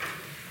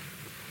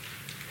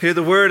Hear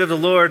the word of the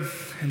Lord.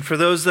 And for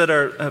those that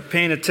are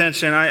paying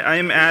attention, I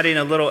am adding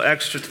a little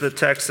extra to the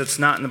text that's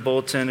not in the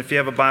bulletin. If you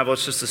have a Bible,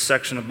 it's just a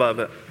section above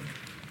it.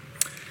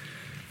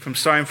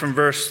 Starting from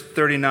verse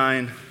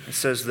 39, it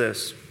says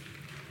this.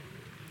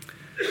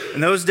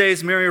 In those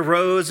days, Mary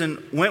arose and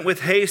went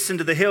with haste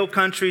into the hill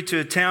country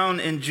to a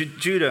town in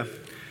Judah.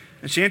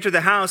 And she entered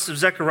the house of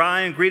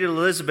Zechariah and greeted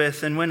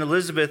Elizabeth. And when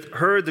Elizabeth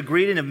heard the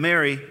greeting of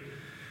Mary,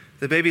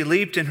 the baby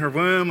leaped in her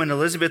womb, and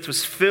Elizabeth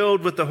was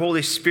filled with the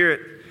Holy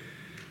Spirit.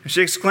 And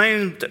she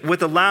exclaimed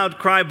with a loud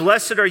cry,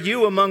 "Blessed are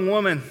you among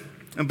women,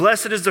 and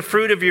blessed is the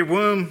fruit of your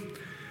womb.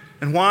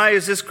 And why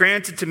is this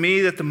granted to me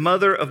that the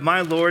mother of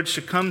my Lord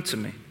should come to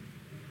me?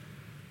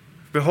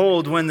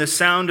 Behold, when the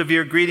sound of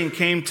your greeting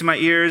came to my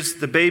ears,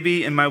 the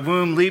baby in my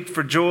womb leaped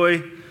for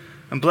joy.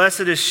 And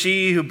blessed is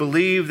she who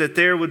believed that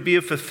there would be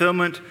a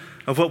fulfillment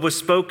of what was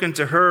spoken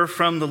to her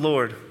from the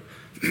Lord."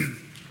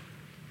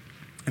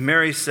 And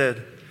Mary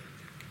said,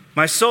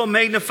 "My soul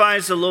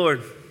magnifies the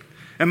Lord,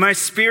 and my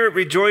spirit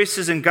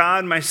rejoices in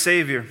God my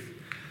Savior.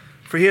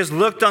 For he has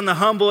looked on the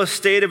humble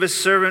estate of his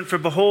servant. For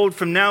behold,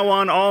 from now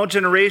on all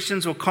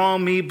generations will call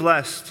me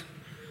blessed.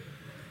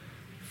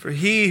 For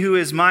he who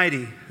is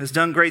mighty has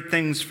done great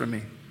things for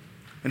me,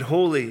 and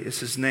holy is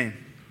his name.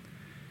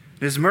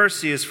 And his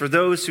mercy is for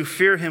those who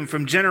fear him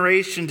from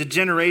generation to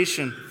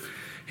generation.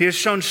 He has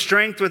shown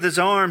strength with his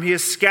arm. He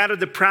has scattered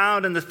the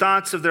proud in the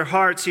thoughts of their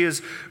hearts. He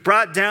has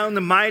brought down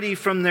the mighty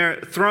from their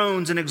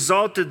thrones and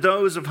exalted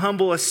those of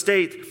humble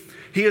estate.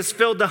 He has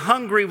filled the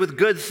hungry with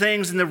good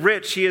things, and the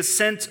rich he has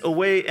sent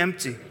away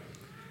empty.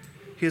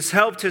 He has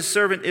helped his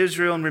servant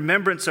Israel in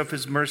remembrance of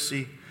his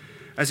mercy,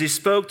 as he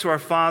spoke to our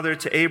father,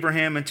 to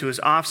Abraham, and to his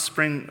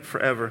offspring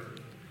forever."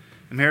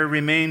 And Mary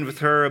remained with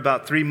her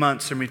about 3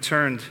 months and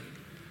returned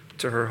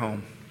to her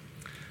home.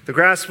 The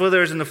grass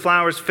withers and the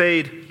flowers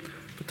fade,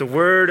 but the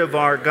word of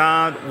our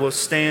God will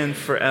stand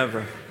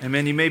forever.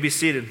 Amen. You may be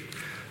seated.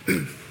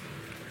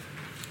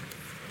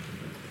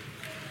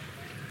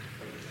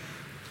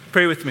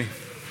 Pray with me.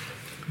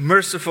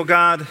 Merciful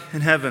God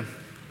in heaven,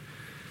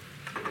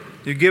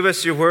 you give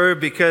us your word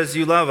because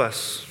you love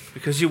us,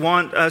 because you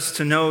want us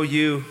to know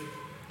you,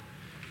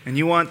 and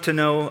you want to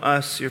know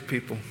us, your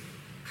people.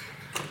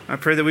 I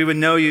pray that we would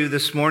know you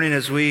this morning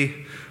as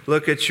we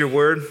look at your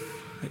word,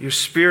 that your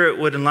spirit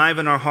would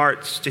enliven our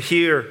hearts to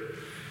hear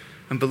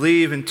and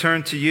believe and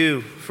turn to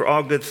you for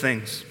all good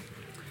things.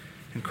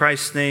 In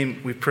Christ's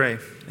name we pray.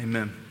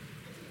 Amen.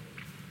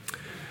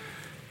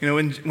 You know,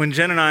 when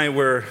Jen and I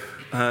were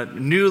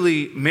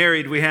newly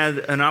married, we had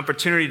an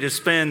opportunity to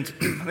spend,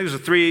 I think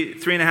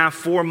it was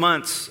 4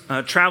 months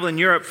traveling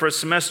Europe for a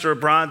semester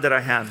abroad that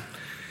I had.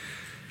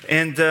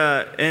 And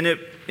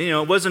it,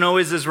 it wasn't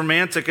always as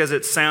romantic as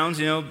it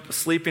sounds,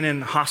 sleeping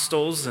in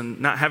hostels and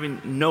not having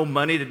no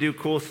money to do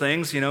cool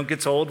things,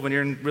 gets old when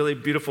you're in really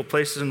beautiful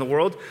places in the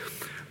world.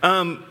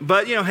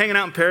 But hanging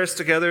out in Paris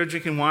together,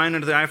 drinking wine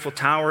under the Eiffel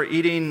Tower,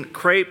 eating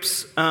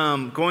crepes,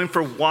 going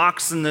for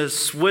walks in the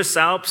Swiss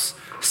Alps,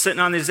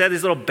 sitting on these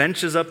little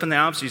benches up in the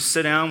Alps. You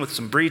sit down with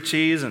some brie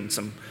cheese and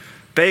some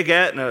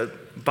baguette and a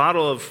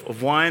bottle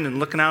of wine and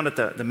looking out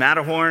at the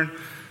Matterhorn.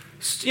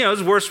 It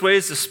was worse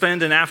ways to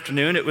spend an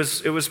afternoon. It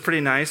was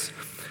pretty nice.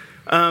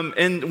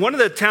 And one of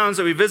the towns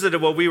that we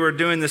visited while we were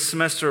doing this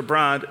semester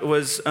abroad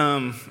was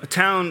a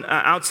town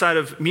outside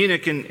of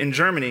Munich in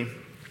Germany.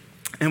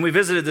 And we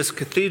visited this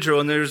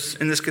cathedral, and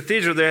in this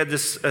cathedral they had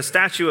a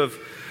statue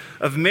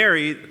of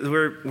Mary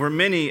where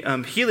many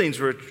healings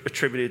were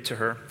attributed to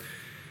her.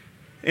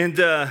 And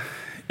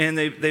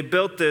they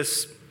built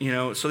this,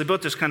 so they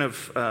built this kind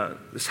of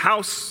this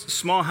house,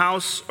 small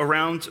house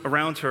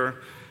around her,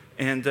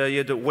 and you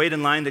had to wait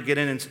in line to get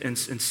in and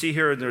see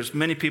her. And there's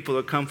many people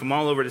that come from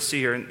all over to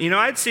see her. And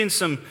I'd seen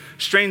some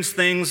strange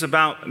things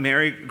about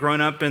Mary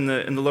growing up in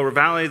the Lower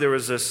Valley. There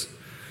was this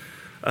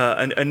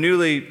a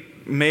newly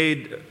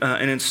made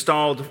and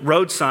installed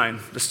road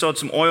sign that still had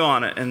some oil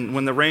on it, and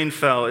when the rain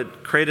fell,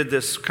 it created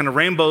this kind of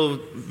rainbow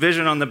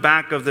vision on the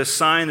back of this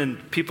sign,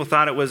 and people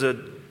thought it was a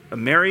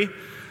Mary.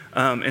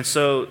 And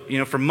so,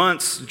 for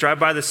months, drive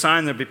by the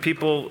sign, there'd be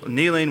people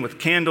kneeling with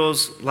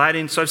candles,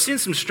 lighting. So I've seen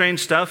some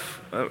strange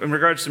stuff in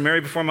regards to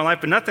Mary before in my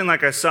life, but nothing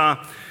like I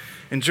saw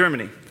in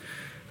Germany.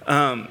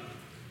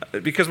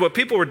 Because what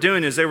people were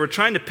doing is they were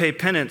trying to pay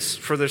penance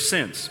for their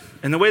sins.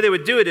 And the way they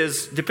would do it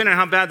is, depending on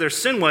how bad their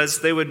sin was,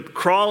 they would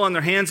crawl on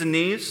their hands and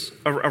knees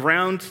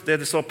around. They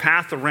had this little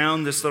path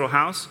around this little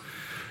house.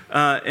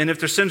 And if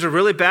their sins were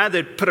really bad,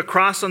 they'd put a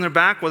cross on their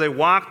back where they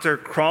walked or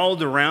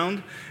crawled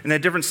around. And they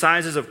had different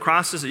sizes of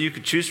crosses that you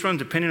could choose from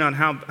depending on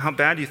how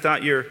bad you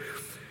thought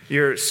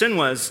your sin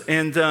was.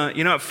 And,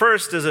 at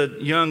first, as a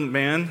young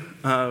man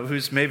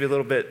who's maybe a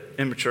little bit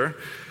immature,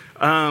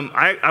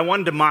 I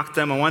wanted to mock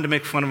them. I wanted to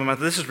make fun of them. I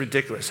thought, this is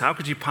ridiculous. How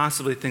could you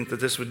possibly think that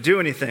this would do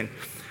anything?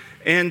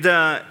 And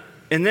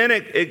then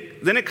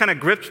it kind of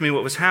gripped me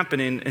what was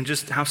happening and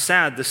just how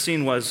sad the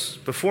scene was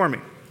before me.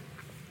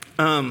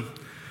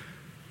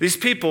 These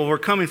people were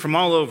coming from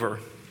all over.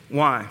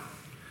 Why?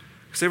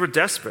 Because they were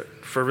desperate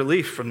for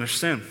relief from their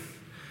sin.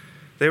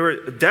 They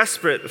were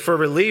desperate for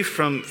relief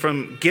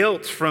from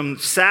guilt, from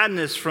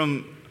sadness,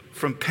 from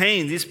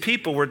pain. These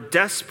people were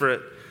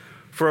desperate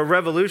for a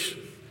revolution,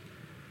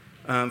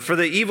 for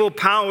the evil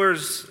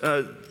powers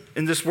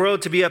in this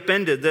world to be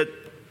upended. That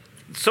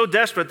so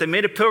desperate, they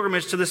made a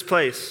pilgrimage to this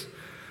place,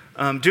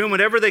 doing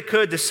whatever they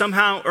could to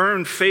somehow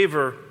earn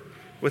favor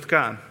with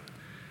God.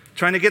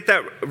 Trying to get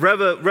that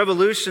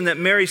revolution that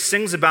Mary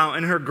sings about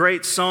in her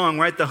great song,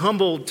 right? The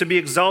humble to be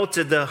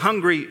exalted, the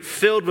hungry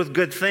filled with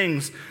good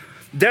things.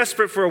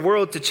 Desperate for a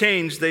world to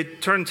change, they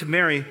turned to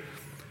Mary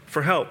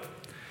for help.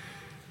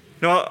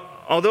 Now,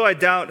 although I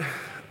doubt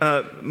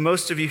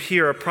most of you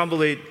here are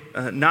probably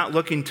not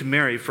looking to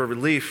Mary for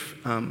relief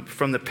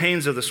from the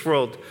pains of this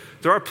world,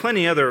 there are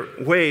plenty other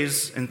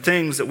ways and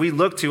things that we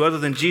look to other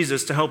than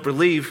Jesus to help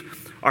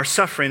relieve our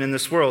suffering in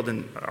this world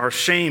and our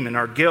shame and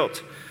our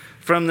guilt.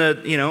 From the,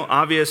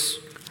 obvious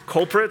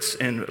culprits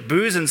and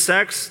booze and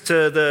sex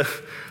to the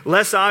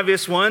less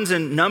obvious ones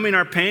and numbing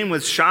our pain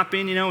with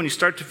shopping, when you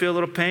start to feel a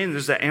little pain,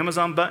 there's that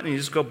Amazon button and you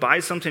just go buy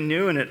something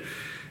new and it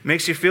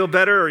makes you feel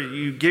better, or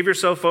you give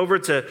yourself over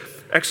to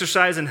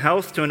exercise and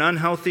health to an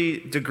unhealthy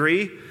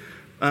degree.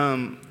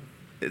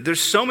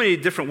 There's so many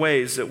different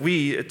ways that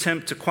we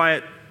attempt to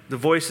quiet the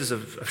voices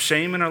of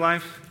shame in our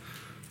life,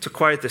 to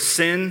quiet the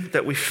sin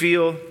that we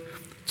feel,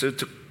 to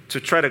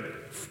try to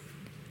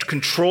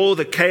control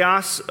the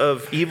chaos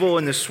of evil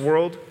in this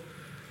world.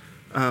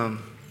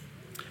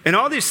 And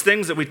all these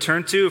things that we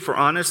turn to, if we're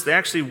honest, they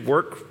actually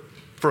work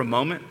for a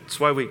moment. That's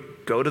why we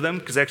go to them,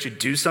 because they actually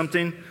do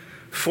something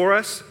for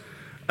us.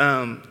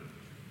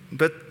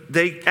 But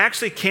they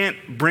actually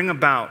can't bring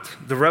about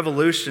the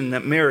revolution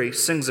that Mary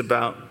sings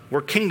about,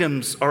 where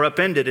kingdoms are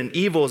upended and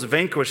evil is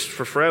vanquished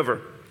for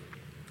forever.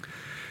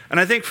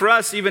 And I think for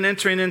us, even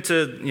entering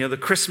into the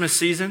Christmas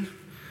season,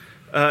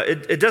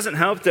 it doesn't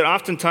help that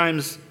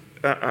oftentimes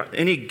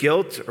any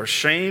guilt or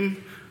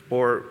shame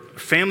or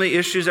family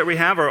issues that we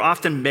have are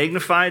often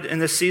magnified in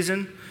this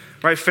season,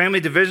 right? Family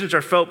divisions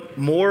are felt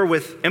more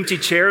with empty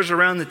chairs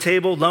around the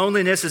table.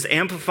 Loneliness is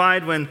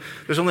amplified when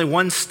there's only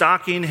one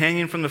stocking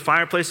hanging from the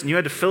fireplace and you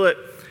had to fill it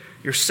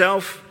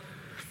yourself.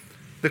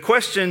 The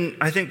question,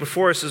 I think,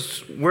 before us is,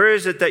 where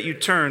is it that you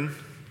turn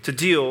to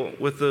deal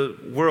with the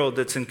world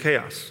that's in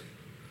chaos?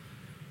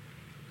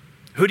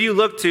 Who do you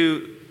look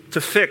to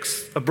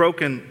fix a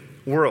broken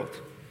world?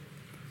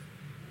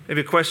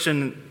 Maybe a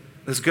question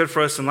that's good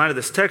for us in light of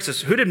this text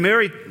is, who did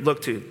Mary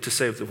look to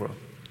save the world?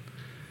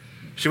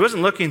 She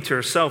wasn't looking to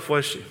herself,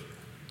 was she?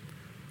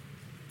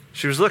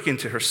 She was looking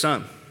to her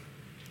son.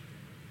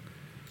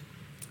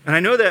 And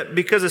I know that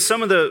because of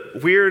some of the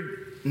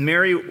weird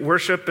Mary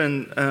worship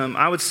and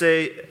I would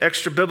say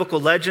extra biblical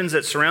legends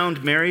that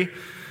surround Mary,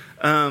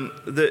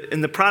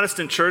 in the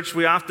Protestant church,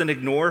 we often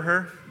ignore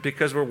her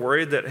because we're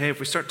worried that, hey, if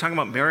we start talking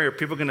about Mary, are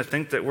people going to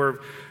think that we're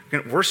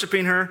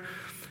worshiping her?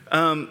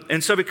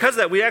 And so because of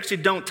that, we actually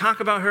don't talk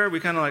about her. We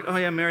kind of like, oh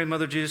yeah, Mary,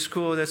 Mother of Jesus,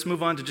 cool. Let's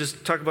move on to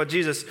just talk about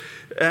Jesus.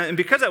 And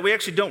because of that, we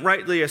actually don't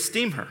rightly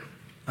esteem her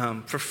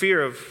for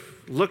fear of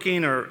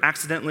looking or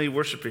accidentally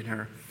worshiping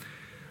her.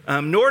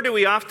 Nor do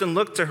we often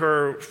look to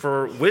her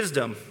for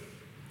wisdom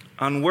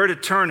on where to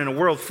turn in a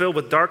world filled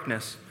with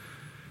darkness.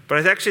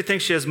 But I actually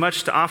think she has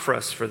much to offer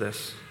us for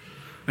this.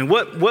 I mean,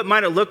 what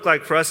might it look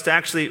like for us to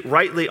actually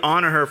rightly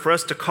honor her, for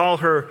us to call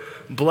her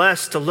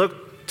blessed, to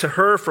look to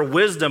her for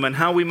wisdom and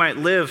how we might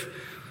live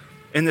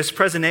in this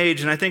present age?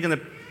 And I think in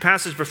the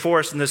passage before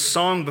us, in this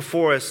song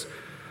before us,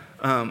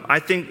 I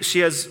think she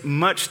has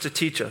much to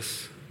teach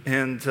us.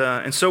 And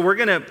so we're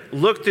going to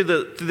look through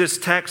this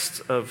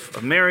text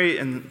of Mary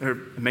and her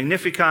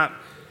Magnificat,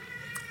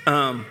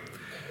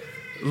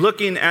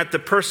 looking at the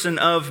person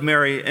of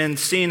Mary and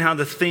seeing how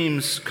the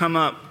themes come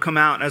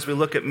out as we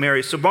look at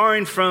Mary. So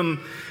borrowing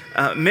from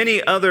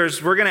many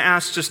others, we're going to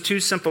ask just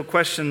two simple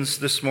questions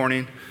this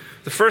morning.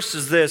 The first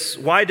is this: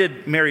 why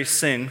did Mary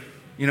sing?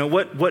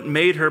 What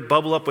made her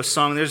bubble up with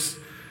song?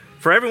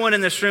 For everyone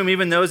in this room,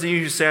 even those of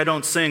you who say I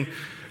don't sing,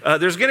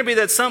 there's going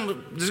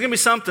to be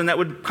something that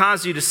would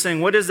cause you to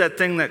sing. What is that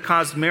thing that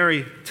caused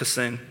Mary to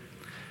sing?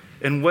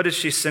 And what does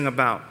she sing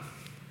about?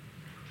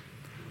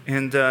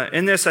 And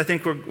in this, I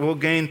think we'll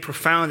gain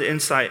profound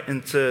insight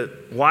into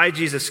why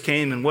Jesus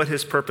came and what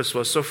his purpose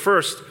was. So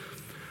first,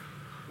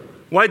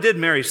 why did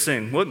Mary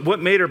sing? What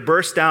made her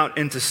burst out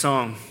into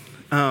song?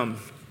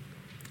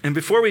 And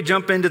before we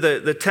jump into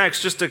the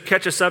text, just to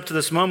catch us up to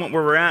this moment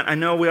where we're at, I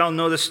know we all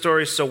know this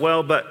story so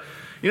well, but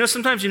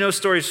sometimes you know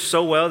stories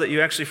so well that you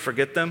actually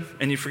forget them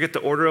and you forget the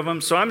order of them.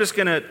 So I'm just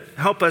going to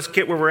help us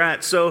get where we're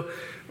at. So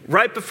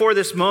right before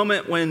this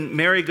moment when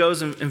Mary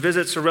goes and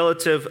visits her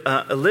relative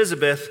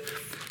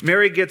Elizabeth,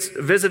 Mary gets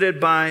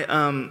visited by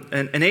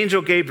an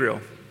angel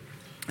Gabriel.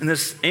 And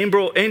this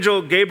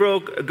angel Gabriel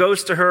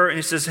goes to her and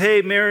he says,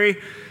 hey, Mary,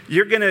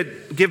 you're going to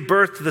give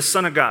birth to the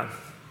Son of God.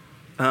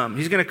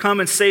 He's going to come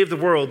and save the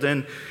world.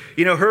 And,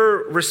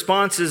 her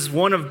response is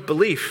one of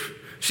belief.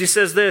 She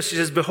says this, she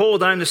says,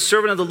 behold, I am the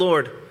servant of the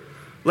Lord.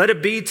 Let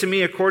it be to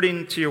me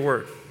according to your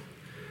word.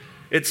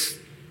 It's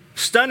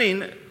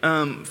stunning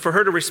for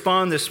her to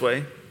respond this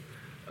way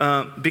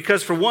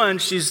because, for one,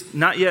 she's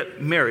not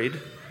yet married.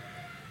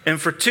 And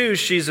for 2,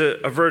 she's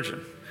a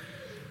virgin.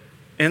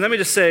 And let me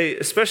just say,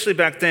 especially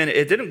back then,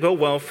 it didn't go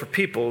well for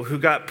people who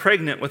got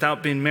pregnant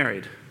without being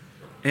married.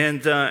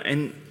 And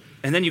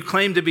then you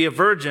claim to be a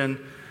virgin,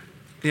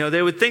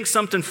 they would think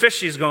something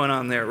fishy is going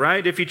on there,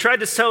 right? If you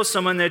tried to tell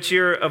someone that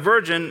you're a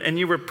virgin and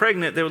you were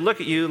pregnant, they would look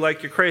at you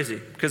like you're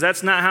crazy, because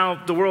that's not how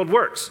the world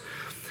works.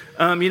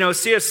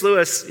 C.S.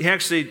 Lewis, he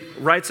actually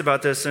writes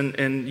about this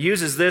and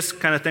uses this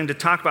kind of thing to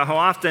talk about how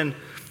often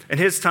in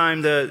his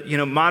time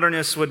the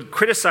modernists would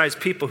criticize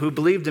people who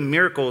believed in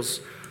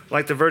miracles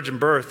like the virgin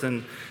birth,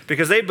 and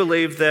because they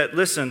believed that,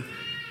 listen,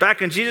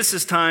 back in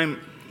Jesus' time,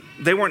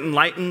 they weren't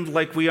enlightened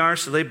like we are,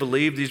 so they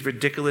believed these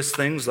ridiculous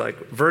things like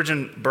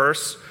virgin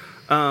births.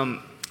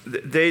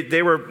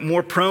 They were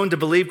more prone to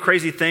believe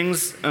crazy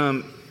things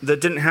that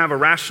didn't have a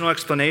rational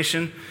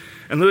explanation.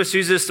 And Lewis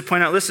uses this to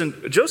point out, listen,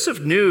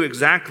 Joseph knew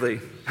exactly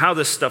how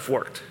this stuff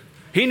worked.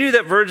 He knew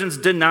that virgins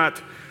did not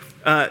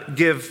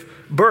give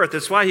birth.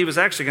 That's why he was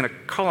actually going to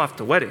call off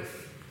the wedding,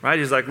 right?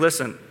 He's like,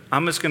 listen,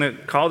 I'm just going to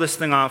call this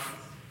thing off.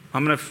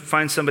 I'm going to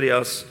find somebody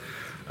else.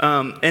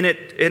 And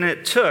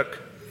it took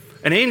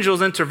an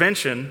angel's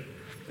intervention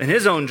in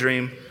his own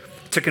dream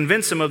to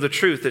convince him of the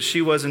truth that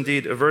she was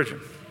indeed a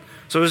virgin.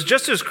 So it was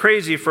just as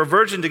crazy for a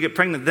virgin to get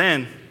pregnant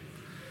then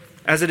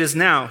as it is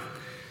now.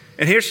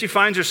 And here she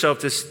finds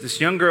herself, this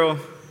young girl,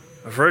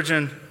 a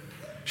virgin.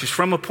 She's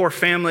from a poor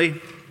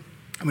family.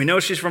 And we know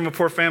she's from a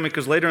poor family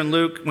because later in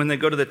Luke, when they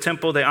go to the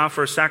temple, they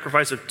offer a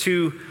sacrifice of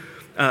 2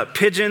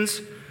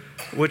 pigeons,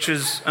 which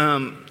is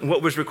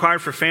what was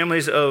required for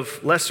families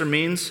of lesser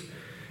means.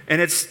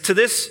 And it's to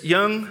this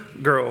young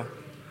girl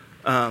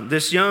from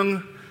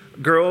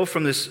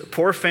this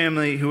poor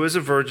family who is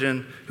a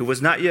virgin, who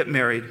was not yet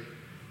married,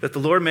 that the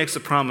Lord makes a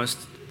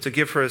promise to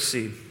give her a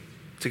seed,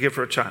 to give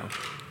her a child.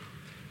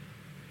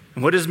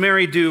 And what does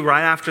Mary do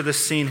right after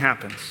this scene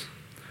happens?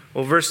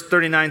 Well, verse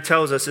 39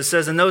 tells us, it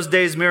says, in those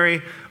days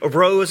Mary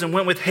arose and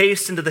went with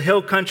haste into the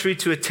hill country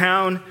to a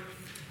town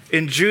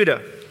in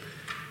Judah.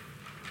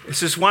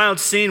 It's this wild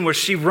scene where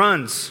she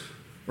runs,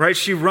 right?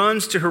 She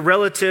runs to her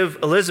relative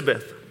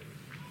Elizabeth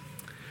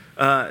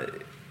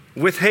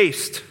with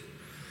haste.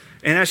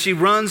 And as she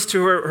runs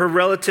to her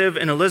relative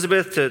and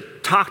Elizabeth to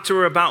talk to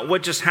her about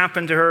what just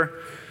happened to her,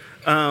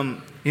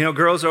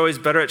 girls are always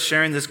better at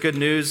sharing this good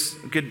news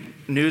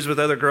with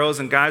other girls,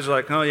 and guys are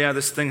like, oh yeah,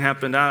 this thing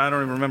happened. I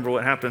don't even remember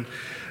what happened.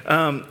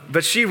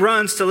 But she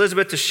runs to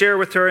Elizabeth to share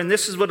with her, and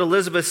this is what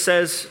Elizabeth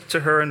says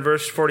to her in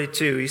verse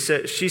 42.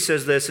 She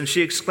says this, and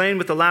she exclaimed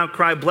with a loud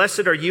cry,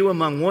 blessed are you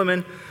among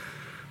women,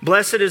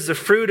 blessed is the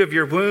fruit of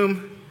your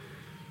womb.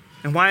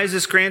 And why is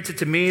this granted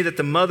to me, that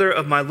the mother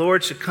of my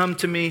Lord should come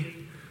to me?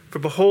 For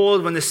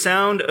behold, when the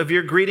sound of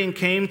your greeting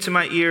came to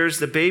my ears,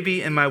 the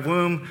baby in my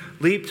womb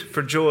leaped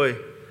for joy.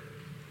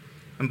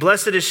 And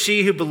blessed is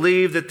she who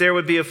believed that there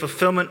would be a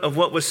fulfillment of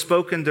what was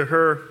spoken to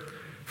her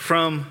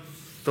from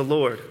the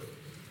Lord.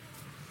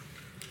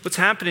 What's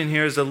happening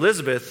here is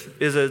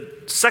Elizabeth is a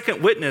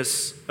second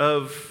witness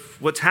of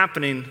what's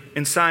happening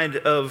inside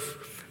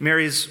of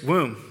Mary's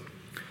womb.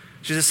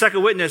 She's a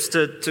second witness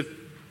to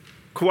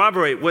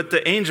corroborate what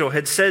the angel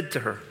had said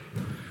to her.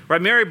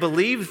 Right? Mary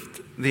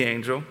believed the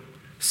angel,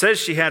 says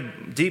she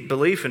had deep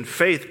belief and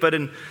faith, but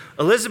in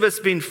Elizabeth's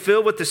being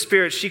filled with the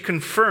Spirit, she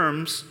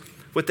confirms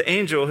what the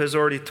angel has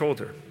already told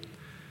her.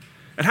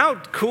 And how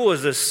cool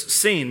is this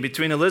scene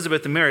between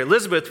Elizabeth and Mary?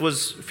 Elizabeth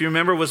was, if you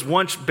remember, was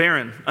once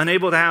barren,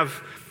 unable to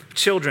have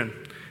children.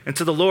 And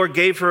so the Lord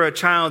gave her a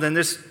child, and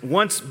this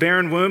once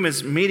barren womb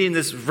is meeting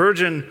this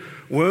virgin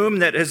womb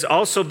that has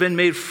also been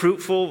made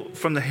fruitful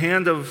from the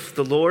hand of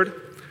the Lord.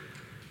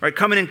 Right,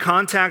 coming in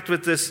contact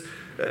with this,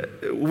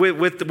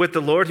 with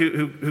the Lord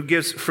who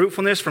gives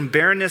fruitfulness from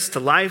barrenness to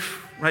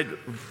life, right?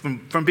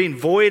 From being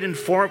void and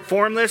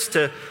formless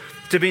to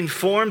being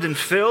formed and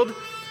filled.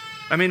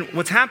 I mean,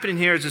 what's happening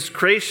here is this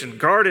creation,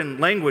 garden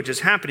language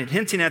is happening,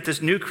 hinting at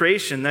this new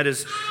creation that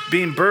is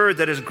being birthed,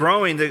 that is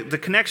growing. The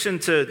connection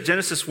to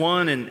Genesis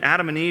 1 and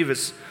Adam and Eve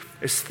is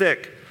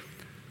thick.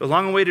 The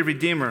long-awaited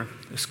Redeemer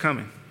is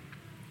coming.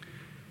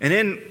 And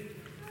in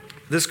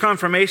this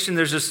confirmation,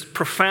 there's this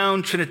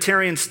profound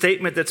Trinitarian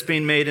statement that's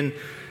being made.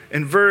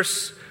 In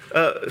verse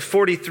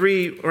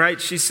 43, right,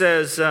 she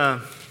says,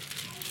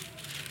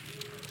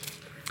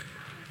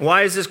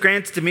 why is this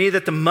granted to me,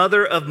 that the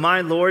mother of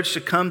my Lord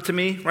should come to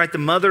me? Right, the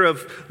mother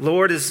of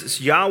Lord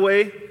is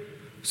Yahweh.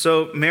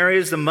 So Mary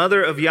is the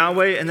mother of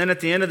Yahweh. And then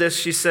at the end of this,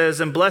 she says,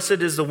 and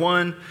blessed is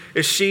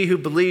she who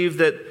believed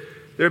that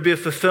there would be a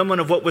fulfillment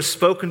of what was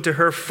spoken to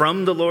her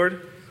from the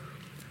Lord.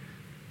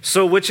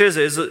 So which is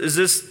it?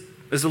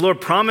 Is the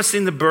Lord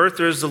promising the birth,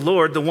 or is the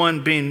Lord the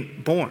one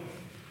being born?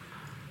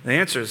 The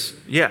answer is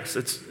yes.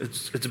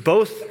 It's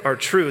both are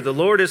true. The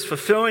Lord is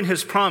fulfilling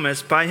his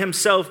promise by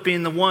himself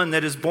being the one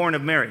that is born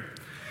of Mary.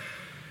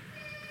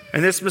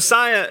 And this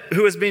Messiah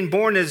who is being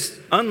born is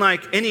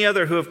unlike any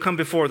other who have come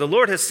before. The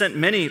Lord has sent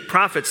many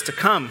prophets to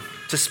come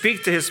to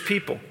speak to his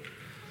people.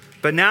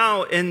 But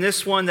now in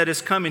this one that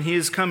is coming, he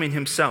is coming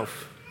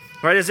himself.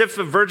 Right? As if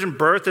a virgin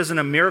birth isn't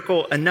a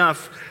miracle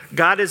enough,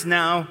 God is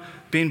now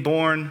being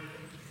born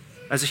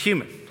as a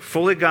human,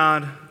 fully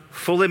God,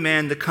 fully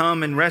man, to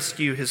come and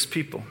rescue his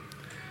people.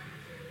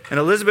 And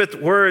Elizabeth's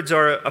words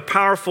are a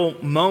powerful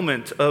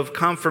moment of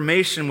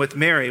confirmation with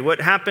Mary.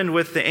 What happened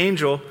with the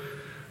angel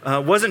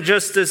wasn't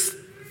just this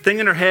thing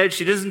in her head.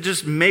 She doesn't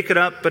just make it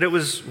up, but it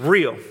was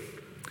real.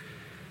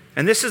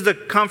 And this is the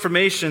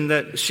confirmation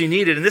that she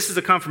needed. And this is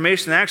the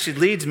confirmation that actually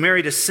leads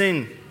Mary to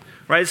sing,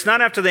 right? It's not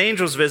after the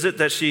angel's visit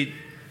that she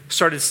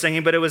started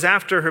singing, but it was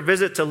after her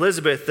visit to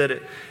Elizabeth that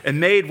it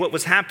made what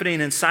was happening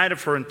inside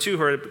of her and to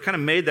her, it kind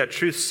of made that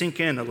truth sink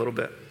in a little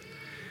bit.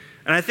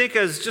 And I think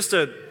as just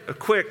a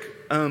quick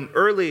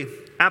early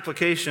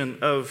application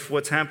of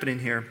what's happening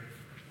here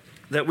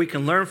that we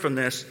can learn from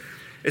this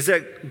is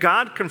that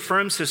God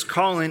confirms his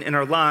calling in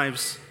our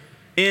lives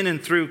in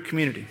and through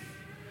community.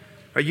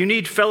 You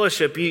need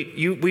fellowship.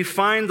 We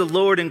find the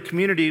Lord in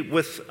community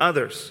with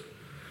others.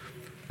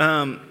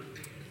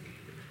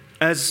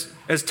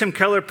 As Tim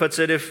Keller puts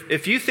it,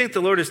 if you think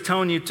the Lord is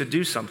telling you to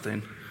do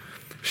something,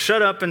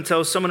 shut up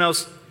until someone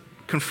else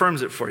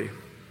confirms it for you.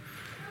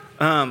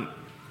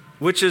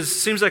 Which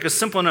seems like a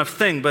simple enough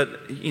thing,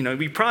 but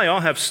we probably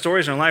all have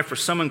stories in our life where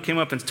someone came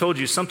up and told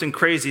you something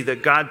crazy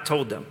that God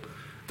told them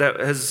that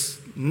has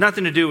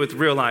nothing to do with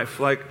real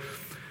life. Like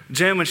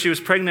Jen, when she was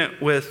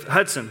pregnant with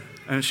Hudson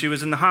and she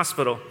was in the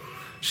hospital,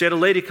 she had a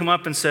lady come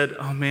up and said,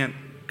 "Oh man,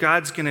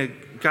 God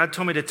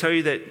told me to tell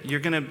you that you're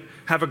gonna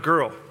have a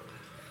girl.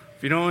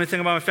 If you don't know anything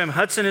about my family,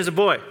 Hudson is a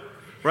boy,"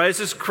 right? It's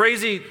this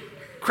crazy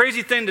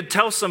thing to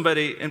tell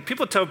somebody, and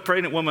people tell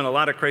pregnant women a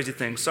lot of crazy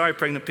things. Sorry,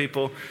 pregnant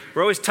people.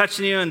 We're always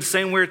touching you and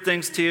saying weird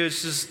things to you.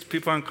 It's just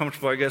people are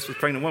uncomfortable, I guess, with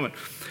pregnant women.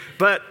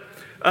 But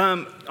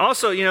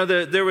also,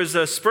 there was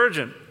a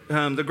Spurgeon,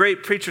 the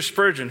great preacher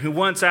Spurgeon, who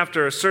once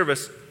after a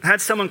service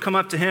had someone come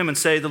up to him and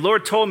say, "The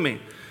Lord told me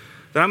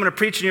that I'm going to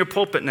preach in your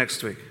pulpit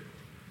next week."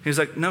 He was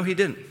like, "No, he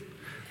didn't.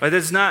 Like,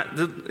 that's not,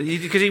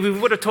 because he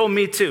would have told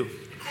me too.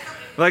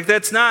 Like,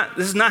 this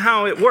is not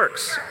how it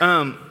works."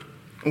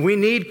 We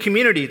need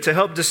community to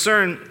help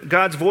discern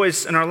God's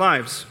voice in our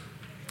lives.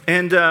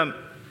 And so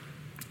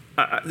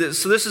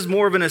this is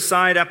more of an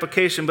aside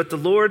application, but the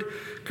Lord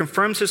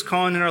confirms his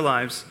calling in our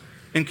lives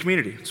in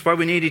community. That's why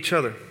we need each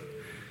other.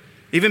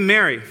 Even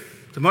Mary,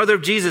 the mother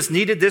of Jesus,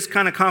 needed this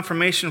kind of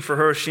confirmation for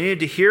her. She needed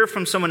to hear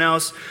from someone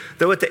else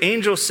that what the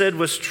angel said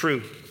was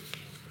true.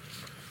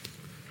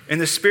 And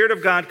the Spirit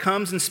of God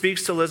comes and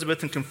speaks to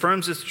Elizabeth and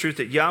confirms this truth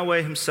that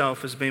Yahweh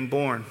himself is being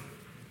born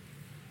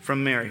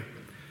from Mary.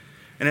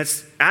 And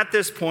it's at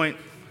this point,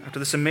 after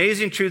this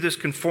amazing truth is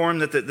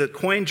confirmed, that the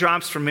coin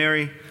drops for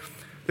Mary.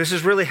 This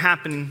is really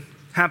happening.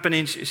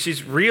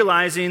 She's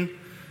realizing,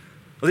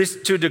 at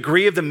least to a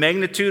degree of the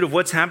magnitude of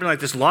what's happening,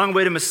 like this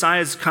long-awaited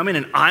Messiah is coming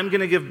and I'm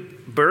going to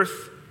give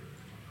birth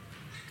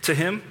to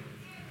him.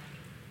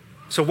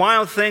 It's a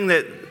wild thing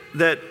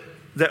that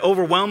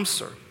overwhelms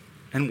her.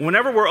 And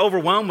whenever we're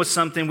overwhelmed with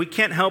something, we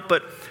can't help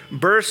but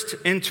burst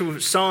into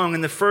song.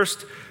 And the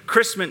first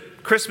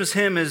Christmas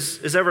hymn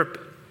is ever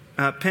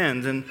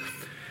penned. And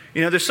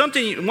there's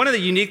something, one of the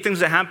unique things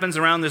that happens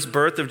around this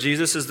birth of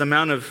Jesus is the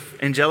amount of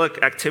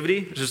angelic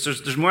activity.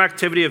 There's more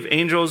activity of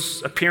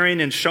angels appearing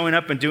and showing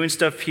up and doing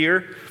stuff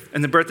here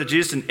in the birth of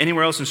Jesus than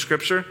anywhere else in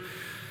Scripture.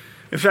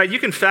 In fact, you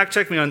can fact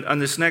check me on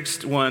this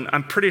next one.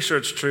 I'm pretty sure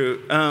it's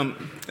true.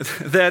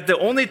 That the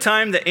only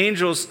time the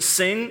angels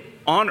sing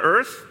on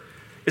earth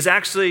is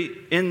actually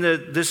in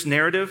this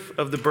narrative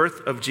of the birth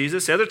of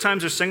Jesus. The other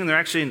times they're singing, they're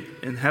actually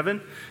in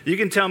heaven. You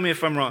can tell me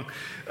if I'm wrong.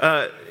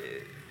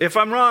 If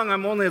I'm wrong,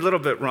 I'm only a little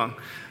bit wrong.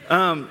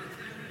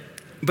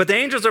 But the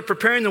angels are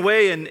preparing the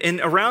way, and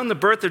around the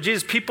birth of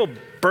Jesus, people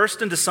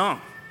burst into song.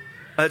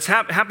 It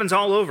happens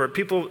all over.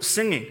 People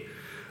singing.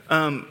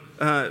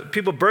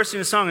 People bursting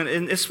into song.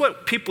 And it's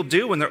what people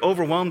do when they're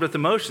overwhelmed with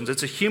emotions.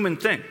 It's a human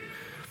thing.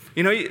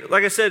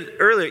 Like I said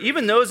earlier,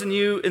 even those in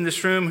you in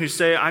this room who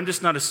say, "I'm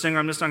just not a singer,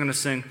 I'm just not going to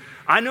sing,"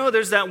 I know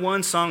there's that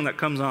one song that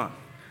comes on.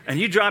 And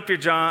you drop your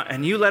jaw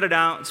and you let it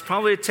out. It's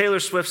probably a Taylor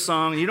Swift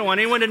song. You don't want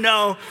anyone to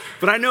know,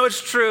 but I know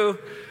it's true.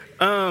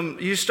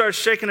 You start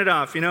shaking it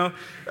off,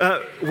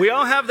 We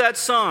all have that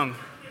song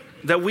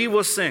that we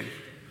will sing.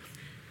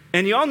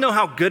 And you all know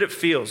how good it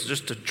feels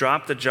just to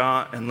drop the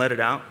jaw and let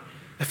it out.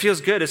 It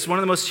feels good. It's one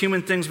of the most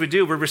human things we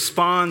do. We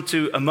respond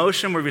to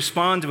emotion. We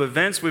respond to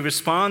events. We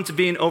respond to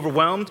being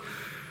overwhelmed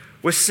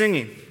with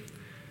singing.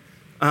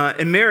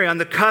 And Mary, on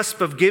the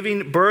cusp of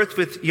giving birth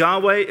with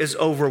Yahweh, is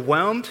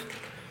overwhelmed.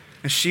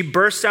 And she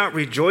bursts out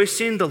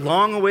rejoicing. The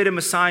long-awaited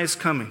Messiah is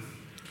coming.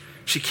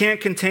 She can't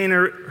contain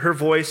her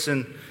voice,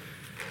 and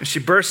she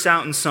bursts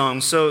out in song.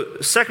 So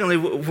secondly,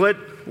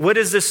 what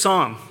is this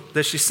song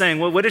that she's saying?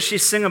 What does she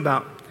sing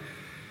about?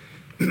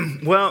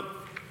 Well,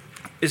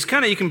 it's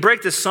you can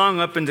break this song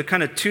up into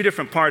two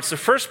different parts. The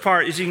first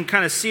part is you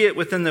can see it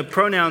within the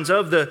pronouns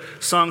of the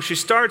song. She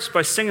starts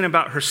by singing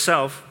about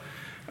herself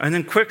and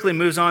then quickly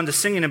moves on to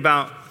singing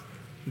about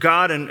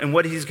God and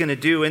what he's going to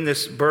do in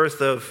this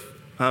birth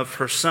of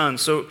her son.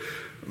 So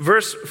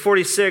verse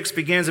 46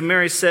 begins, and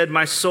Mary said,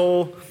 "My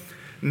soul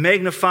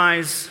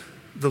magnifies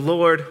the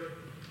Lord,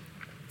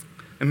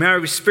 and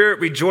my spirit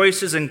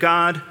rejoices in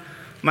God,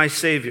 my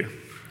Savior."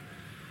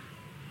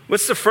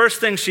 What's the first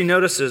thing she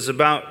notices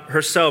about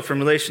herself in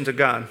relation to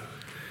God?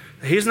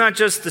 He's not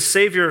just the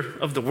Savior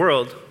of the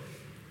world,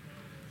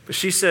 but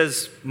she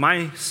says,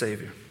 my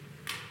Savior.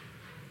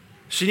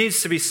 She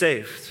needs to be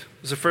saved.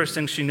 It's the first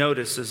thing she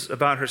notices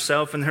about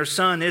herself, and her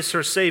son is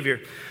her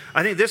Savior.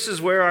 I think this is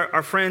where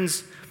our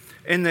friends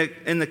in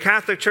the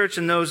Catholic Church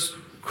and those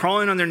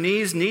crawling on their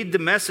knees need the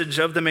message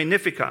of the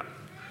Magnificat.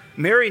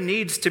 Mary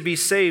needs to be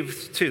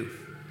saved too.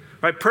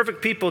 Right?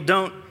 Perfect people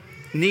don't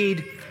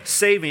need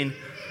saving.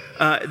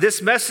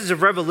 This message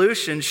of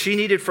revolution she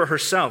needed for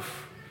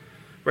herself.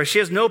 Right? She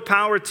has no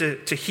power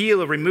to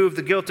heal or remove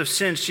the guilt of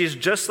sin. She is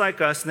just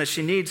like us, and that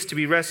she needs to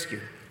be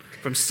rescued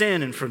from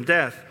sin and from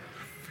death.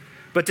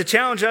 But to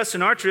challenge us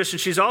in our tradition,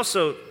 she's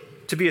also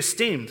to be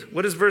esteemed.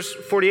 What does verse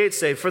 48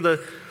 say?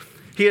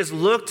 He has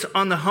looked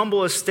on the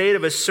humble estate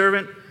of his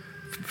servant.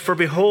 For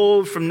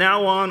behold, from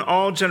now on,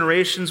 all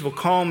generations will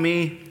call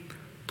me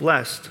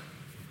blessed.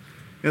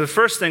 The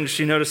first thing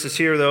she notices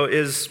here, though,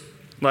 is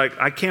like,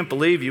 I can't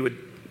believe you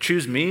would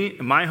choose me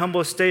in my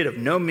humble estate of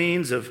no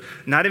means, of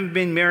not even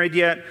being married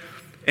yet,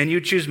 and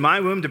you choose my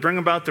womb to bring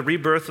about the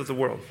rebirth of the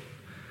world.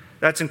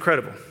 That's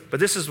incredible.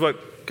 But this is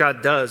what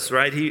God does,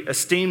 right? He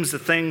esteems the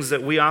things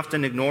that we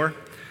often ignore,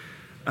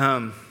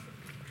 and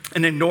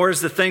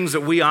ignores the things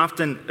that we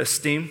often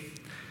esteem.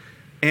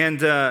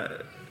 And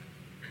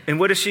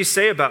what does she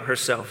say about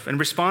herself in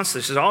response to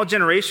this? She says, all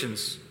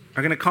generations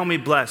are going to call me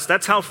blessed.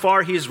 That's how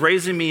far he is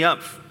raising me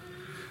up,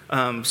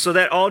 so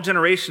that all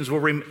generations will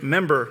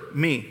remember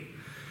me.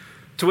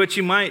 To which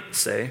you might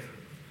say,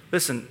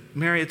 listen,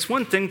 Mary, it's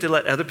one thing to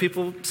let other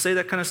people say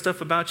that kind of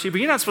stuff about you, but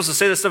you're not supposed to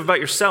say that stuff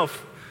about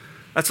yourself.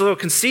 That's a little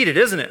conceited,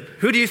 isn't it?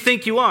 Who do you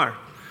think you are?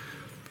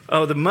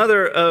 Oh, the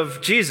mother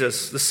of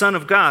Jesus, the Son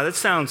of God. That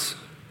sounds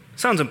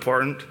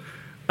important.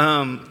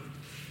 And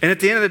at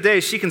the end of the day,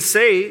 she can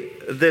say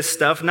this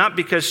stuff not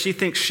because she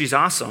thinks she's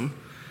awesome,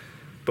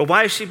 but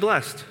why is she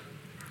blessed?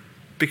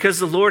 Because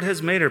the Lord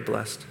has made her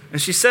blessed.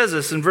 And she says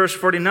this in verse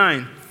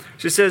 49.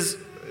 She says,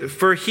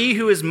 for he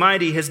who is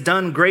mighty has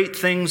done great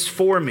things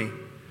for me,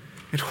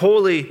 and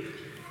holy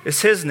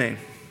is his name.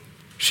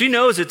 She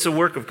knows it's a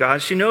work of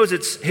God. She knows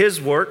it's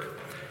his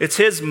work. It's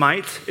his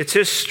might. It's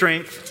his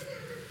strength.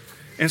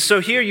 And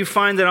so here you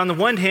find that on the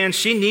one hand,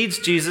 she needs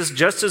Jesus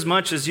just as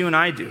much as you and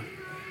I do.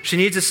 She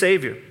needs a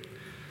Savior.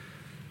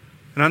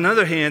 And on the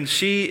other hand,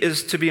 she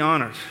is to be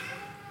honored.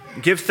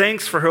 Give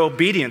thanks for her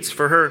obedience,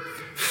 for her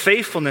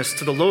faithfulness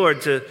to the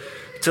Lord, to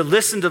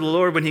listen to the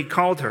Lord when he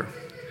called her.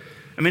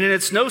 I mean, and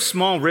it's no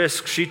small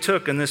risk she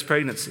took in this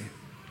pregnancy.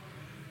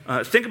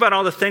 Think about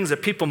all the things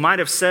that people might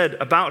have said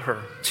about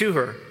her, to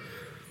her.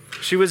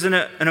 She was an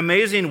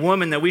amazing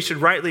woman that we should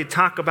rightly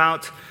talk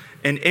about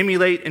and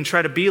emulate and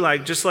try to be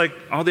like, just like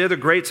all the other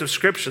greats of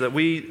Scripture that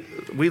we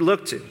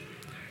look to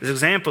as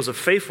examples of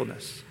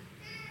faithfulness.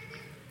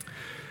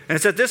 And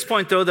it's at this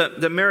point, though,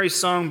 that Mary's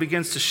song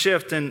begins to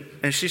shift, and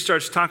she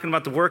starts talking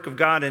about the work of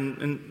God.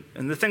 And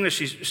the thing that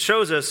she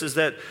shows us is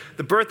that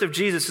the birth of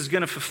Jesus is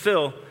going to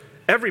fulfill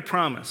every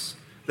promise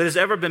that has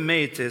ever been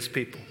made to his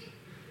people.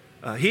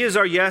 He is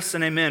our yes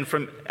and amen,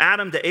 from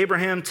Adam to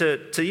Abraham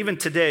to even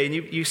today. And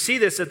you see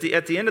this at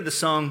the end of the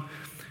song.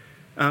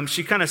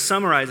 She kind of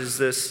summarizes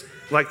this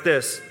like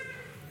this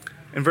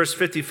in verse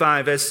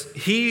 55. As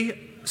he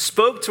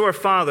spoke to our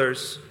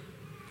fathers,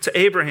 to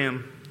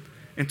Abraham,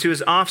 and to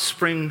his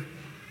offspring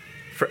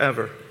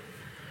forever.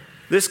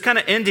 This kind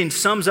of ending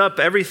sums up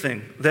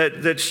everything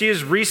that she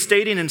is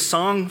restating in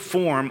song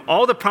form,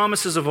 all the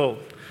promises of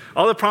old.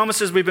 All the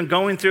promises we've been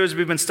going through as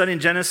we've been studying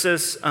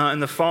Genesis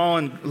in the fall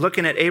and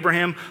looking at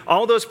Abraham,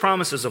 all those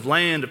promises of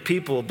land, of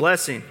people, of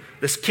blessing,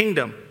 this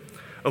kingdom,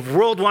 of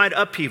worldwide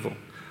upheaval,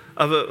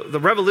 of the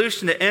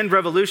revolution to end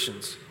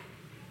revolutions.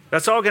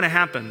 That's all going to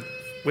happen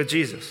with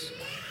Jesus.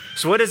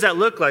 So what does that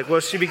look like?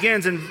 Well, she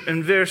begins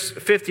in verse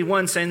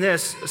 51 saying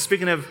this,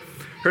 speaking of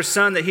her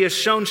son, that he has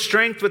shown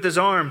strength with his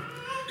arm.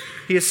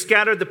 He has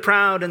scattered the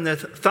proud in the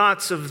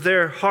thoughts of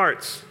their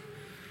hearts.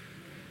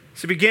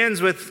 So it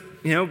begins with,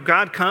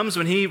 God comes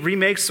when he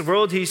remakes the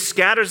world. He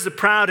scatters the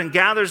proud and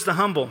gathers the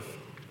humble.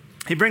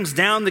 He brings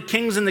down the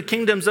kings and the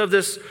kingdoms of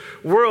this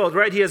world,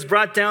 right? He has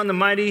brought down the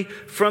mighty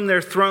from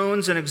their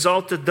thrones and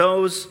exalted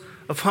those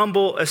of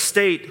humble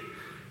estate.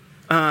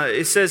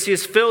 It says he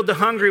has filled the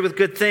hungry with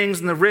good things,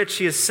 and the rich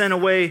he has sent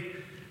away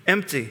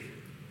empty.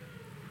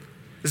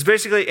 It's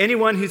basically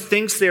anyone who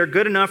thinks they are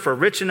good enough or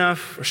rich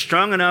enough or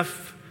strong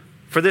enough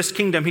for this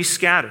kingdom, he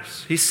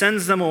scatters. He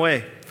sends them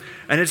away.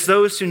 And it's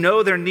those who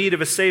know their need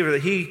of a Savior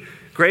that he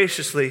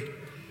graciously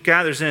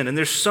gathers in. And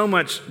there's so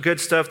much good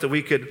stuff that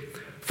we could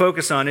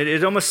focus on.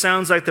 It almost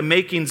sounds like the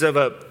makings of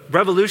a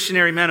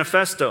revolutionary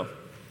manifesto.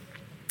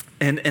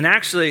 And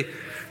actually,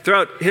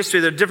 throughout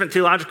history, the different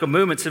theological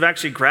movements have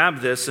actually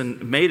grabbed this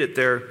and made it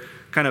their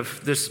kind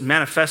of this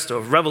manifesto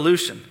of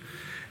revolution.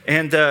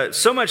 And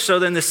so much so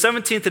that in the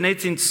 17th and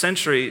 18th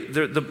century,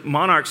 the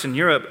monarchs in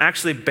Europe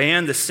actually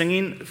banned the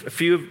singing. A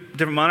few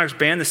different monarchs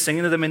banned the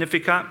singing of the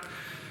Magnificat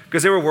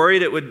because they were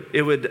worried it would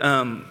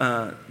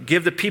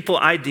give the people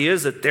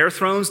ideas that their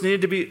thrones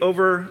needed to be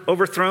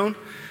overthrown.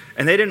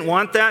 And they didn't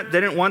want that.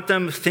 They didn't want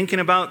them thinking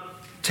about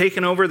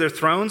taking over their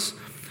thrones.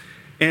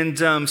 And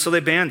so they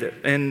banned it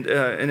and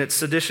its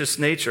seditious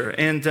nature.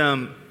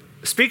 And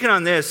speaking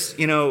on this,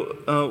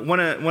 one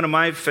of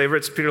my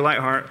favorites, Peter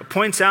Leithart,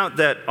 points out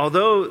that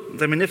although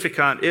the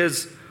Magnificat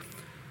is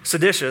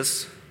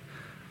seditious,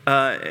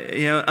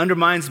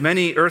 undermines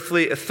many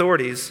earthly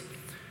authorities,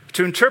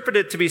 to interpret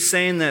it to be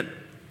saying that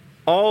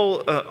all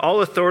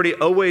authority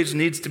always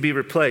needs to be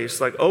replaced,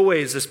 like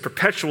always this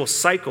perpetual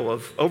cycle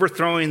of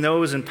overthrowing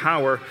those in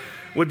power,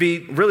 would be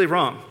really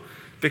wrong.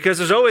 Because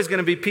there's always going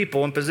to be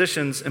people in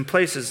positions and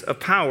places of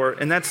power,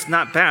 and that's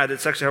not bad.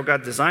 It's actually how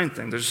God designed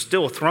things. There's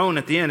still a throne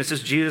at the end. It's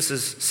just Jesus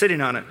is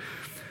sitting on it.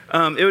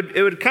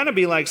 It would kind of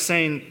be like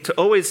saying to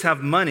always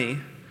have money,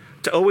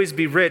 to always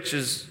be rich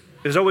is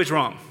always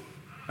wrong.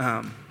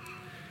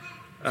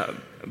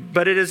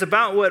 But it is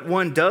about what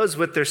one does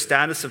with their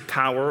status of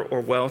power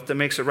or wealth that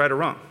makes it right or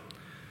wrong.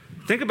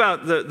 Think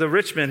about the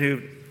rich man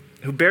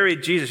who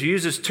buried Jesus, who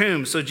used his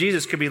tomb so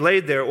Jesus could be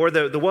laid there, or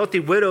the wealthy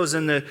widows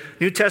in the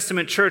New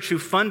Testament church who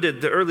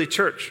funded the early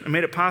church and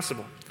made it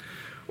possible.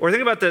 Or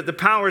think about the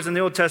powers in the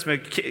Old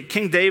Testament.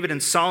 King David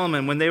and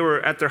Solomon, when they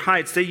were at their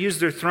heights, they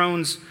used their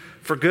thrones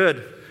for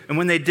good. And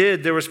when they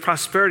did, there was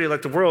prosperity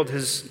like the world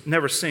has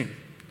never seen.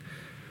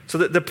 So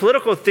the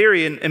political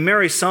theory in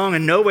Mary's song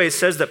in no way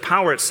says that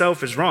power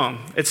itself is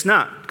wrong. It's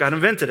not. God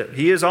invented it.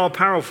 He is all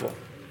powerful.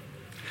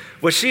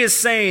 What she is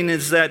saying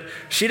is that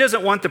she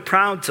doesn't want the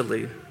proud to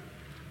lead,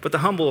 but the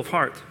humble of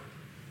heart.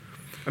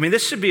 I mean,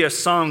 this should be a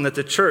song that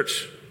the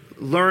church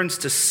learns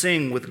to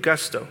sing with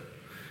gusto,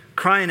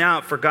 crying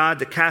out for God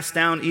to cast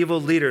down evil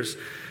leaders.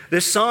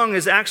 This song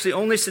is actually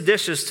only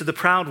seditious to the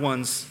proud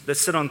ones that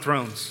sit on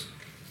thrones.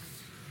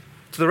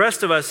 To the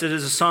rest of us, it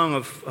is a song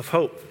of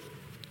hope,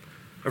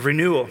 of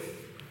renewal,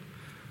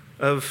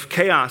 of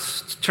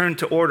chaos turned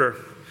to order.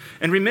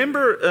 And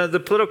remember the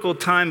political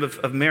time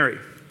of Mary,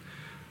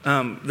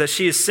 that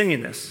she is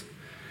singing this.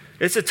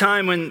 It's a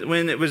time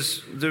when there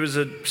was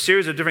a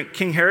series of different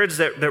King Herods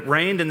that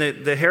reigned, and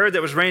the Herod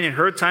that was reigning in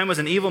her time was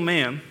an evil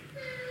man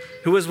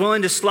who was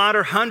willing to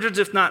slaughter hundreds,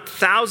 if not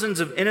thousands,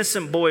 of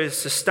innocent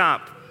boys to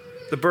stop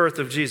the birth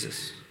of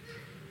Jesus.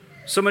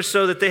 So much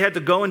so that they had to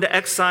go into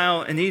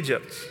exile in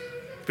Egypt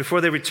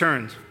before they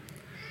returned.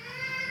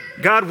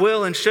 God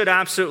will and should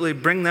absolutely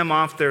bring them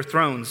off their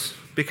thrones,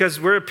 because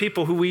we're a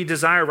people who we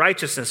desire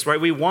righteousness, right?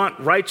 We want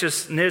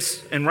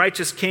righteousness and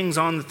righteous kings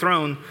on the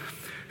throne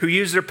who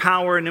use their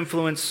power and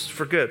influence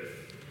for good.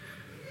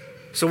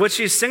 So what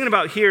she's singing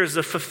about here is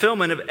the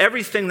fulfillment of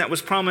everything that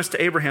was promised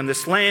to Abraham,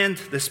 this land,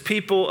 this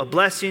people, a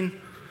blessing.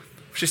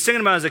 She's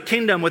singing about as a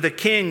kingdom with a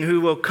king who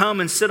will come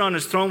and sit on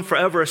his throne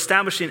forever,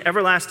 establishing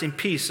everlasting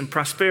peace and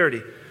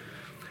prosperity.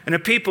 And a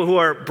people who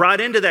are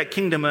brought into that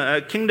kingdom,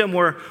 a kingdom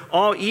where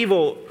all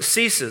evil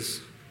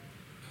ceases.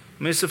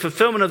 I mean, it's the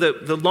fulfillment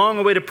of the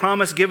long-awaited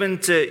promise given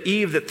to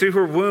Eve that through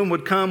her womb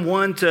would come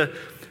one to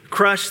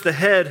crush the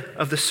head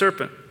of the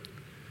serpent.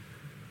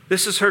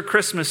 This is her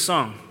Christmas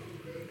song.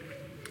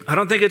 I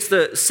don't think it's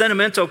the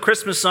sentimental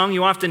Christmas song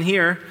you often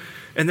hear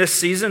in this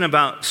season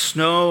about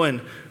snow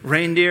and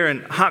reindeer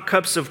and hot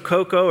cups of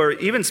cocoa, or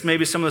even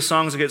maybe some of the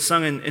songs that get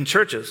sung in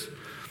churches.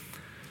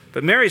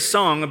 But Mary's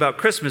song about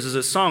Christmas is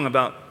a song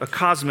about a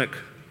cosmic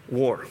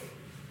war,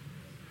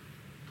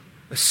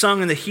 a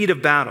song in the heat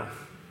of battle.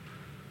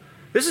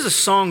 This is a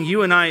song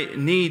you and I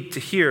need to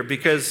hear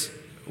because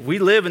we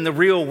live in the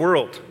real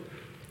world.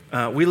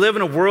 We live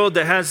in a world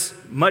that has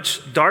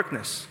much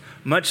darkness,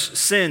 much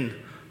sin,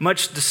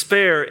 much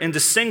despair, and to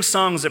sing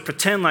songs that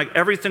pretend like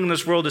everything in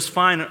this world is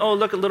fine, and oh,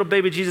 look, at little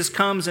baby Jesus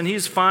comes and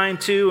he's fine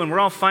too, and we're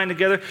all fine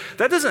together,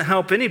 that doesn't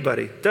help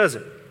anybody, does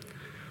it?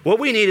 What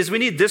we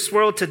need this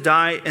world to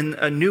die and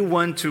a new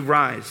one to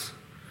rise.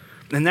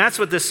 And that's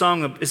what this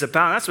song is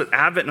about. That's what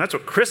Advent and that's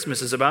what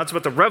Christmas is about. It's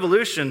about the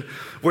revolution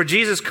where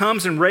Jesus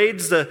comes and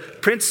raids the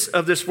prince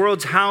of this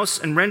world's house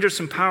and renders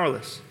him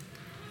powerless.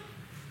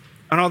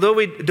 And although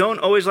we don't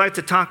always like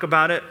to talk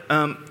about it,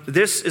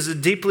 this is a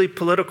deeply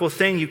political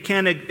thing. You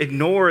can't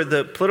ignore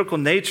the political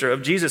nature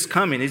of Jesus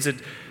coming.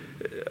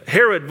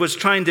 Herod was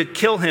trying to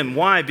kill him.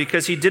 Why?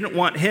 Because he didn't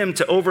want him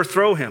to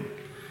overthrow him.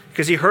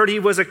 Because he heard he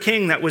was a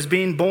king that was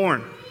being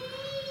born.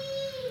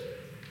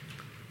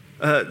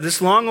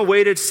 This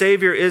long-awaited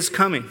Savior is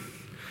coming.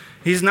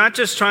 He's not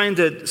just trying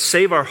to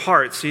save our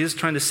hearts. He is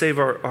trying to save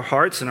our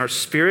hearts and our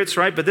spirits,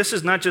 right? But this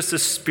is not just a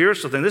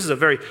spiritual thing. This is a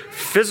very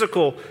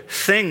physical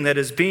thing that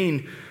is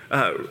being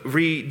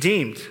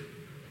redeemed.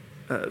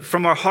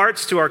 From our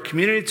hearts to our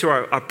community, to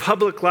our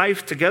public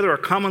life together, our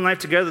common life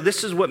together,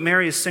 this is what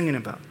Mary is singing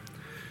about.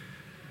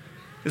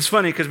 It's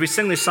funny because we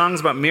sing these songs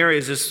about Mary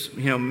as this,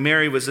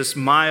 Mary was this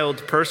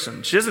mild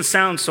person. She doesn't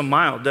sound so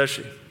mild, does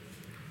she?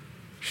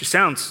 She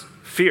sounds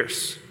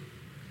fierce.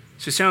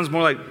 She sounds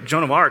more like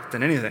Joan of Arc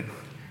than anything.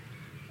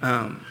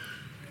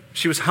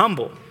 She was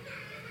humble,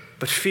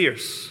 but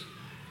fierce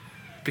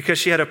because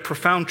she had a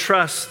profound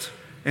trust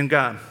in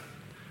God.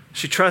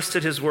 She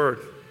trusted his word.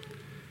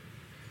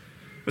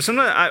 But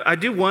sometimes I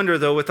do wonder,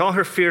 though, with all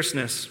her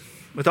fierceness,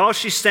 with all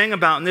she sang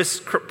about in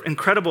this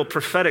incredible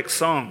prophetic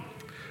song,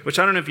 which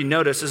I don't know if you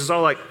noticed, this is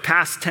all like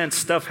past tense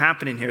stuff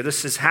happening here.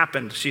 This has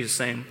happened, she is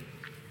saying.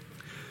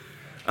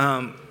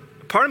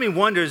 Part of me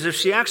wonders if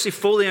she actually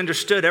fully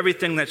understood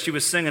everything that she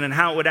was singing and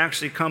how it would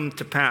actually come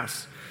to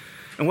pass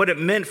and what it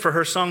meant for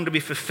her song to be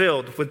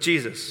fulfilled with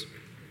Jesus.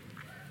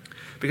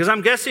 Because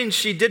I'm guessing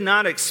she did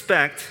not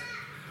expect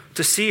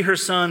to see her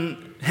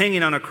son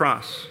hanging on a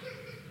cross,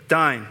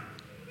 dying.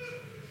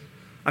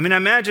 I mean, I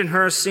imagine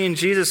her seeing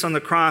Jesus on the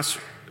cross,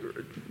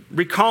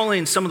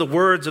 recalling some of the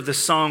words of the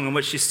song and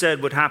what she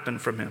said would happen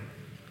from him.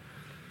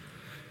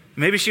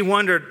 Maybe she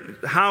wondered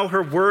how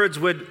her words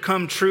would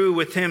come true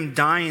with him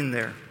dying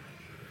there.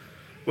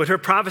 Would her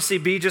prophecy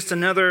be just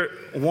another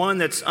one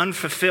that's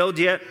unfulfilled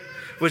yet?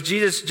 Was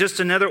Jesus just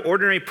another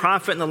ordinary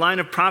prophet in the line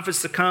of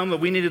prophets to come, but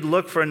we needed to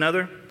look for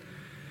another?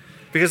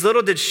 Because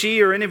little did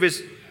she or any of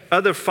his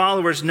other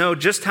followers know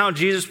just how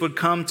Jesus would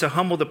come to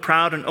humble the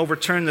proud and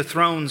overturn the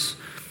thrones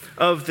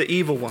of the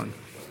evil one.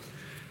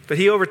 But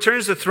he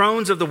overturns the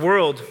thrones of the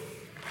world,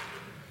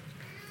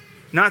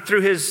 not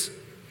through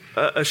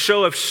a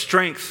show of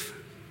strength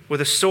with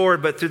a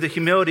sword, but through the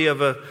humility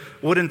of a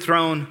wooden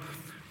throne,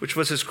 which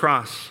was his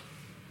cross.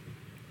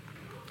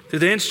 Through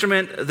the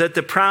instrument that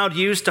the proud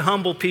used to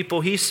humble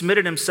people, he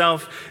submitted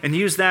himself and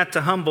used that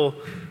to humble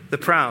the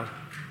proud.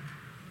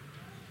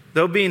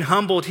 Though being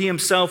humbled, he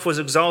himself was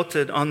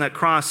exalted on that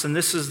cross. And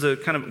this is the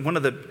kind of one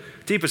of the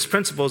deepest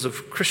principles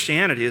of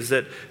Christianity, is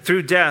that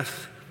through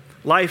death,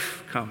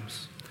 life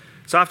comes.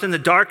 It's often the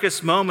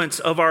darkest moments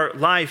of our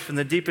life and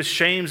the deepest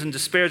shames and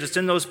despairs. It's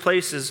in those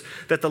places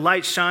that the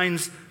light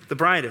shines the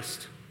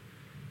brightest.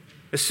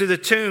 It's through the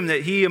tomb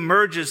that he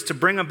emerges to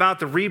bring about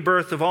the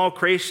rebirth of all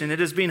creation.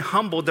 It is being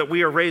humbled that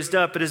we are raised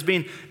up. It is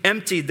being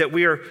emptied that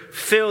we are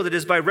filled. It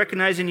is by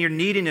recognizing your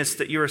neediness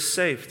that you are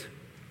saved.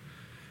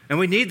 And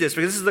we need this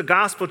because this is the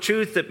gospel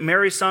truth that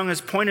Mary's song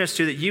has pointed us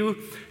to, that you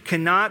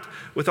cannot,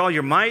 with all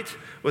your might,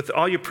 with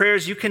all your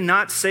prayers, you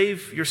cannot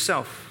save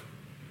yourself.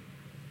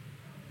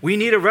 We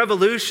need a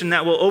revolution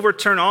that will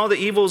overturn all the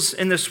evils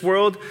in this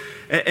world,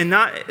 and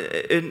not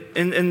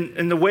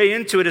in the way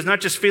into it is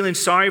not just feeling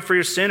sorry for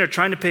your sin or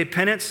trying to pay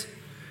penance.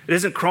 It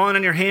isn't crawling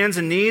on your hands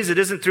and knees. It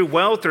isn't through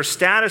wealth or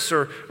status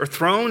or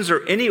thrones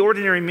or any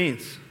ordinary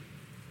means.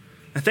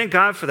 And thank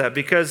God for that,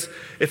 because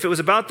if it was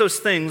about those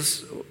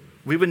things,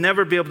 we would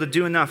never be able to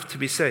do enough to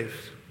be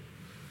saved.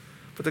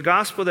 But the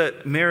gospel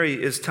that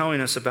Mary is telling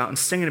us about and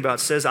singing about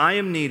says, I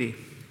am needy.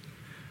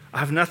 I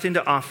have nothing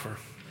to offer.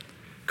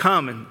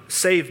 Come and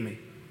save me.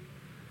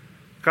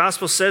 The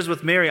gospel says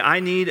with Mary, I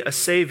need a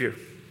savior.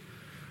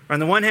 On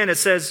the one hand, it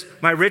says,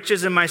 my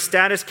riches and my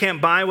status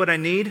can't buy what I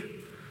need.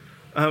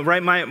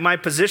 My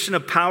position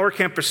of power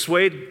can't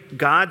persuade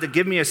God to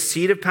give me a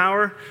seat of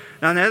power.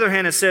 And on the other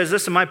hand, it says,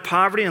 listen, my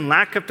poverty and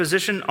lack of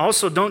position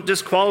also don't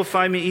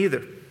disqualify me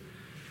either.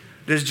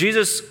 It is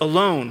Jesus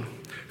alone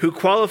who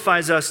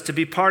qualifies us to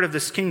be part of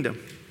this kingdom.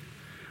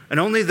 And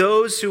only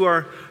those who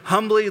are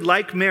humbly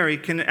like Mary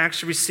can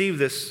actually receive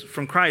this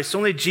from Christ.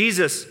 Only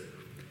Jesus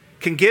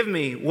can give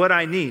me what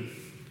I need.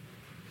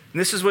 And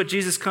this is what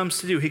Jesus comes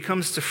to do. He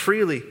comes to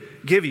freely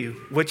give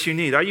you what you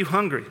need. Are you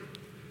hungry?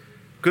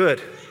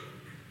 Good.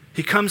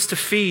 He comes to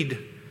feed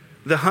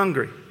the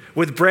hungry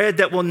with bread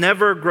that will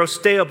never grow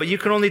stale, but you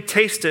can only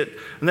taste it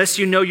unless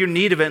you know your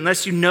need of it,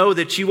 unless you know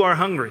that you are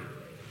hungry.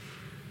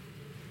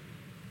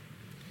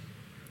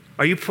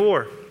 Are you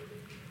poor?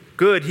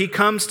 Good. He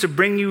comes to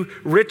bring you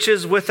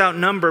riches without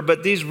number,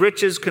 but these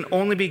riches can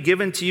only be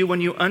given to you when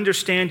you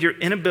understand your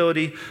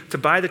inability to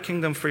buy the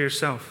kingdom for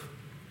yourself.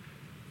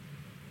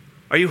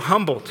 Are you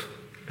humbled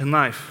in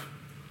life?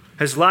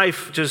 Has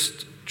life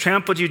just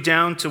trampled you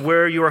down to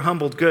where you are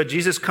humbled? Good.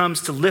 Jesus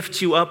comes to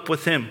lift you up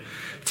with him,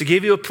 to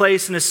give you a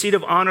place and a seat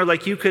of honor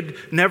like you could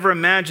never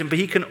imagine, but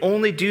he can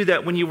only do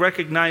that when you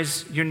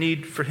recognize your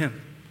need for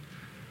him.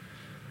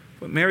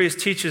 What Mary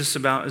teaches us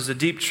about is the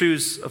deep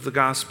truths of the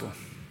gospel.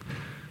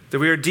 That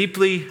we are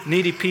deeply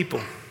needy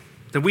people.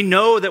 That we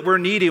know that we're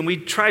needy, and we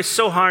try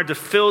so hard to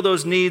fill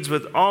those needs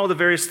with all the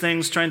various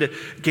things, trying to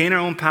gain our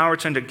own power,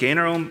 trying to gain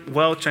our own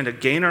wealth, trying to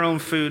gain our own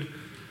food.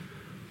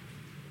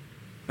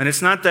 And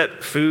it's not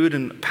that food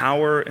and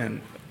power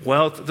and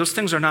wealth, those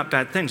things are not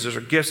bad things. Those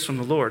are gifts from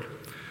the Lord.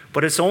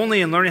 But it's only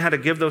in learning how to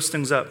give those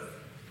things up,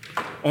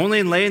 only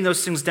in laying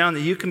those things down,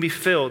 that you can be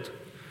filled.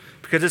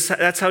 Because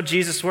that's how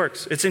Jesus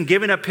works. It's in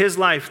giving up his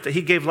life that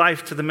he gave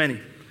life to the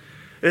many.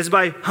 It is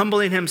by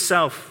humbling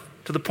himself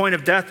to the point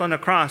of death on the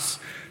cross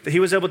that he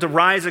was able to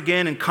rise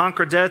again and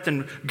conquer death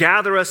and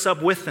gather us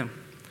up with him.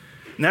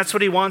 And that's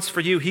what he wants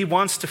for you. He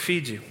wants to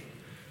feed you.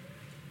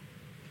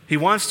 He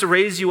wants to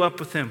raise you up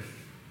with him.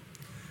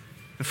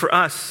 And for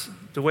us,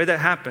 the way that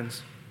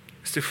happens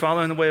is to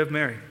follow in the way of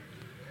Mary,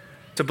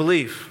 to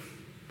believe.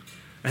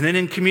 And then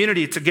in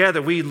community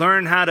together, we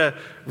learn how to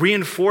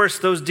reinforce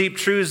those deep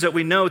truths that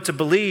we know, to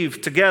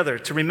believe together,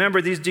 to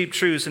remember these deep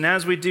truths. And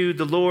as we do,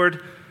 the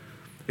Lord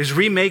is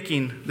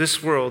remaking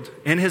this world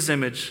in his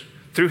image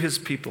through his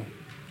people.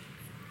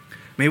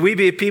 May we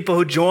be a people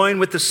who join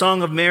with the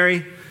song of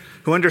Mary,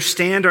 who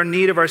understand our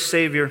need of our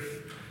Savior,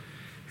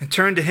 and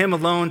turn to him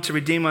alone to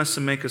redeem us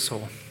and make us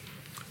whole.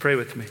 Pray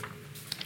with me.